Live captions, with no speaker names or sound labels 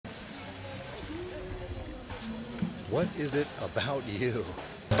What is it about you?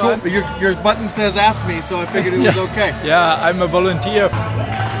 Cool. Your button says ask me, so I figured it was okay. Yeah, I'm a volunteer.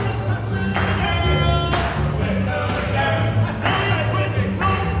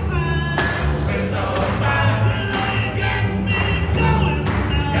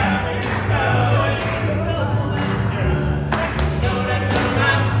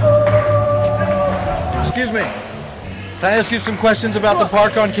 Excuse me. Can I ask you some questions about the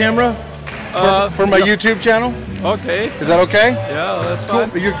park on camera for my YouTube channel? Okay. Is that okay? Yeah, that's cool.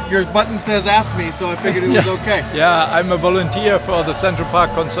 fine. Your button says ask me, so I figured it was okay. Yeah, I'm a volunteer for the Central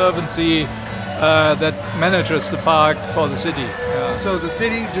Park Conservancy that manages the park for the city. Yeah. So the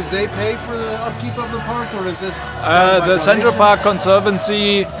city, do they pay for the upkeep of the park, or is this the Central Park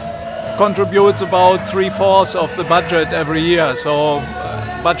Conservancy contributes about 3/4 of the budget every year. So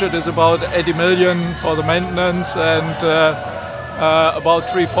budget is about 80 million for the maintenance, and about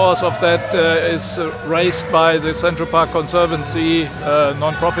 3/4 of that is raised by the Central Park Conservancy,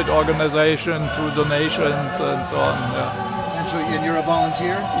 non-profit organization, through donations and so on. Yeah. And you're a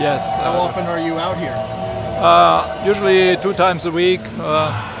volunteer? Yes. How often are you out here? Usually 2 times a week,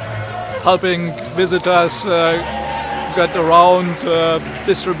 helping visitors get around,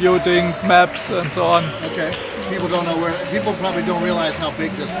 distributing maps and so on. Okay. People don't know where. People probably don't realize how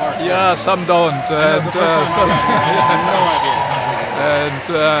big this park is. Yeah, some don't. I know the first time I got here, I had no idea how big it was.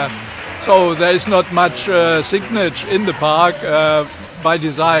 And so there is not much signage in the park by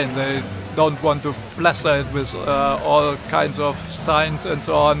design. They don't want to plaster it with all kinds of signs and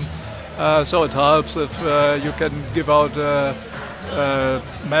so on. So it helps if you can give out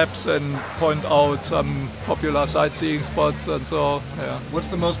maps and point out some popular sightseeing spots and so. Yeah. What's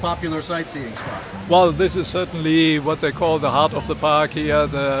the most popular sightseeing spot? Well, this is certainly what they call the heart of the park here,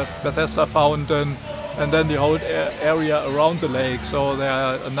 the Bethesda Fountain, and then the whole area around the lake. So there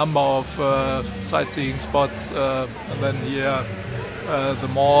are a number of sightseeing spots, and then here the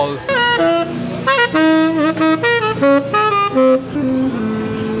mall.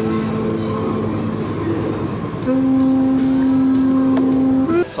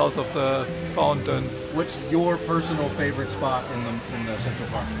 South of the fountain. What's your personal favorite spot in the Central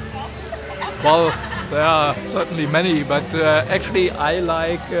Park? Well, there are certainly many, but actually I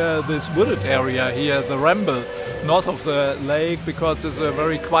like this wooded area here, the Ramble, north of the lake, because it's a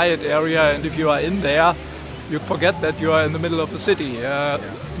very quiet area, and if you are in there, you forget that you are in the middle of the city.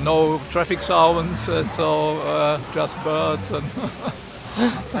 No traffic sounds, and so just birds. And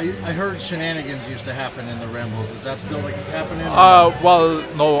I heard shenanigans used to happen in the Rambles. Is that still happening? Well,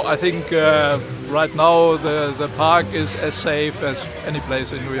 no. I think right now the park is as safe as any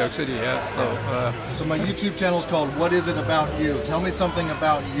place in New York City. Yeah. So my YouTube channel is called "What Is It About You?" Tell me something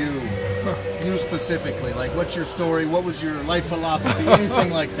about you, you specifically. Like, what's your story? What was your life philosophy?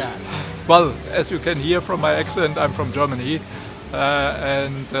 Anything like that? Well, as you can hear from my accent, I'm from Germany.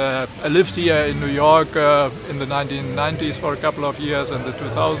 And I lived here in New York in the 1990s for a couple of years, and the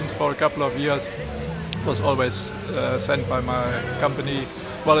 2000s for a couple of years. Was always sent by my company.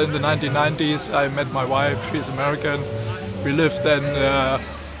 Well, in the 1990s I met my wife, she's American. We lived then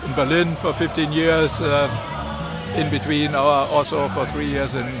in Berlin for 15 years, in between also for 3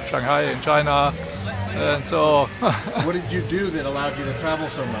 years in Shanghai in China. And so, what did you do that allowed you to travel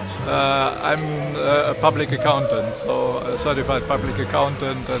so much? I'm a public accountant, so a certified public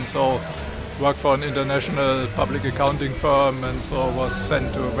accountant, and so worked for an international public accounting firm, and so was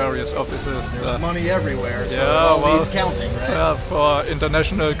sent to various offices. There's money everywhere, so it all needs counting, right? Yeah, for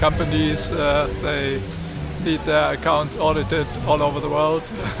international companies, they need their accounts audited all over the world.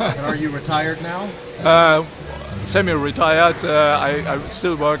 And are you retired now? Semi-retired. I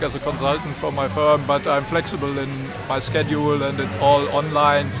still work as a consultant for my firm, but I'm flexible in my schedule, and it's all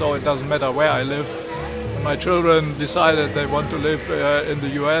online, so it doesn't matter where I live. My children decided they want to live in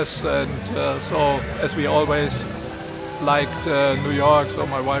the US, and so as we always liked New York, so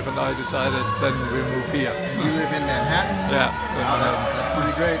my wife and I decided then we move here. And you live in Manhattan? Yeah. Wow, that's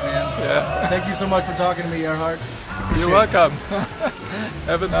pretty great, man. Yeah. Thank you so much for talking to me, Erhard. You're welcome.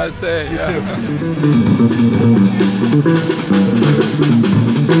 Have a nice day. You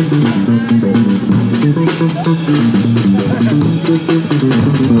too.